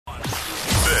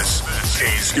This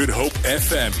is Good Hope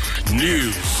FM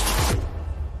News.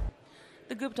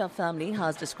 The Gupta family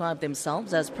has described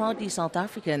themselves as proudly South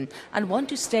African and want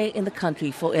to stay in the country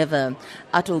forever.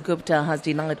 Atul Gupta has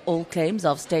denied all claims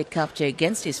of state capture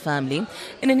against his family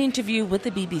in an interview with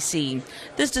the BBC.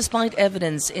 This despite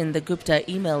evidence in the Gupta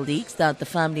email leaks that the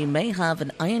family may have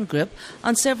an iron grip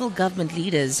on several government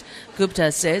leaders.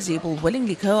 Gupta says he will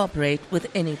willingly cooperate with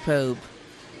any probe.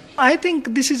 I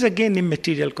think this is again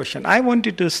immaterial question. I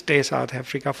wanted to stay South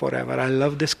Africa forever. I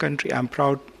love this country. I'm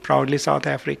proudly South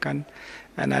African,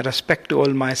 and I respect to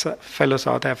all my fellow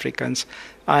South Africans.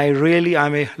 I'm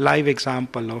a live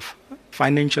example of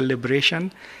financial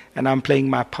liberation, and I'm playing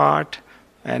my part,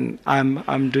 and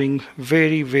I'm doing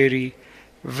very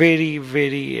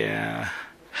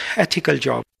ethical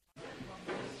job.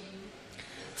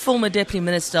 Former Deputy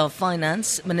Minister of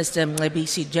Finance, Minister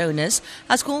Mcebisi Jonas,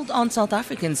 has called on South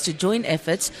Africans to join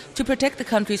efforts to protect the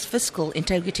country's fiscal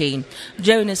integrity.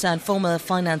 Jonas and former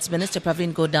Finance Minister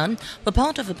Pravin Gordhan were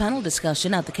part of a panel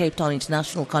discussion at the Cape Town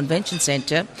International Convention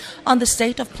Centre on the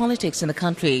state of politics in the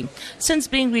country. Since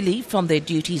being relieved from their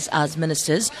duties as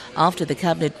ministers after the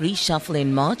cabinet reshuffle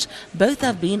in March, both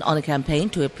have been on a campaign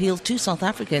to appeal to South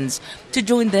Africans to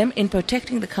join them in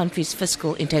protecting the country's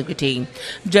fiscal integrity.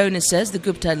 Jonas says the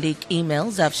Gupta leaked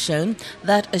emails have shown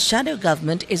that a shadow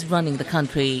government is running the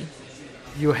country.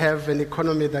 You have an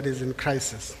economy that is in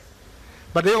crisis.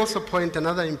 But they also point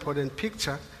another important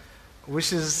picture,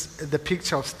 which is the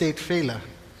picture of state failure.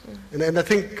 And I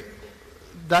think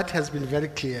that has been very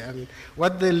clear. I mean,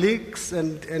 what the leaks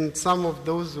and some of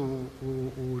those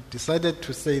who decided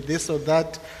to say this or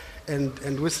that and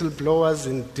whistleblowers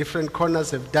in different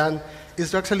corners have done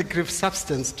is to actually give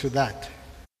substance to that.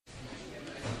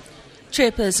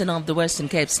 Chairperson of the Western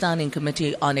Cape Standing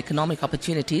Committee on Economic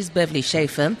Opportunities, Beverly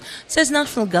Schaefer, says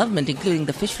national government, including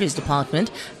the Fisheries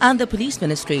Department and the Police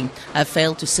Ministry, have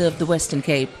failed to serve the Western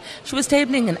Cape. She was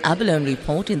tabling an abalone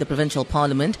report in the Provincial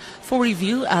Parliament for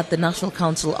review at the National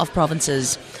Council of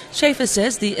Provinces. Schaefer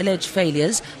says the alleged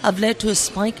failures have led to a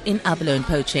spike in abalone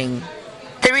poaching.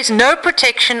 There is no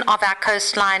protection of our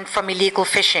coastline from illegal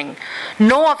fishing,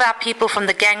 nor of our people from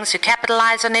the gangs who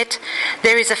capitalize on it.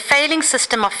 There is a failing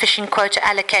system of fishing quota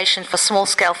allocation for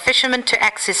small-scale fishermen to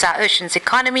access our ocean's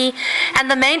economy, and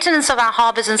the maintenance of our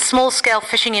harbours and small-scale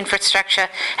fishing infrastructure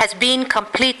has been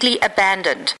completely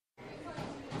abandoned.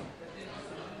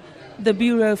 The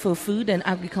Bureau for Food and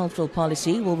Agricultural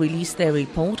Policy will release their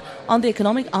report on the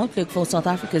economic outlook for South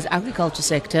Africa's agriculture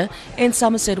sector in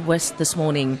Somerset West this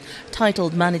morning.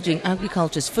 Titled Managing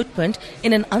Agriculture's Footprint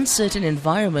in an Uncertain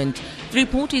Environment, the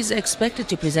report is expected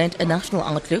to present a national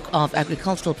outlook of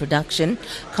agricultural production,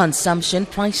 consumption,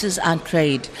 prices and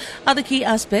trade. Other key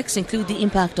aspects include the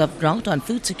impact of drought on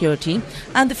food security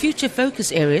and the future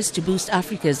focus areas to boost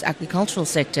Africa's agricultural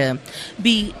sector.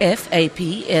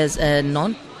 BFAP is a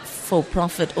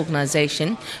non-for-profit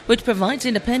organization which provides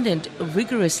independent,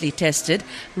 rigorously tested,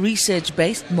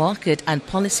 research-based market and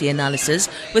policy analysis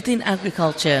within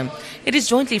agriculture. It is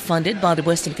jointly funded by the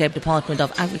Western Cape Department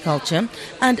of Agriculture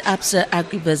and APSA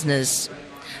Agribusiness.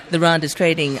 The rand is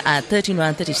trading at 13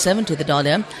 Rand 37 to the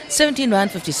dollar, 17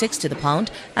 Rand 56 to the pound,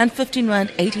 and 15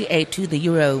 Rand 88 to the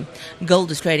euro.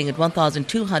 Gold is trading at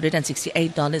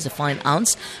 $1,268 a fine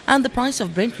ounce, and the price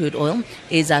of Brent crude oil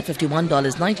is at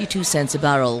 $51.92 a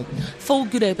barrel. For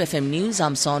Good Hope FM News,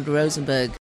 I'm Sandra Rosenberg.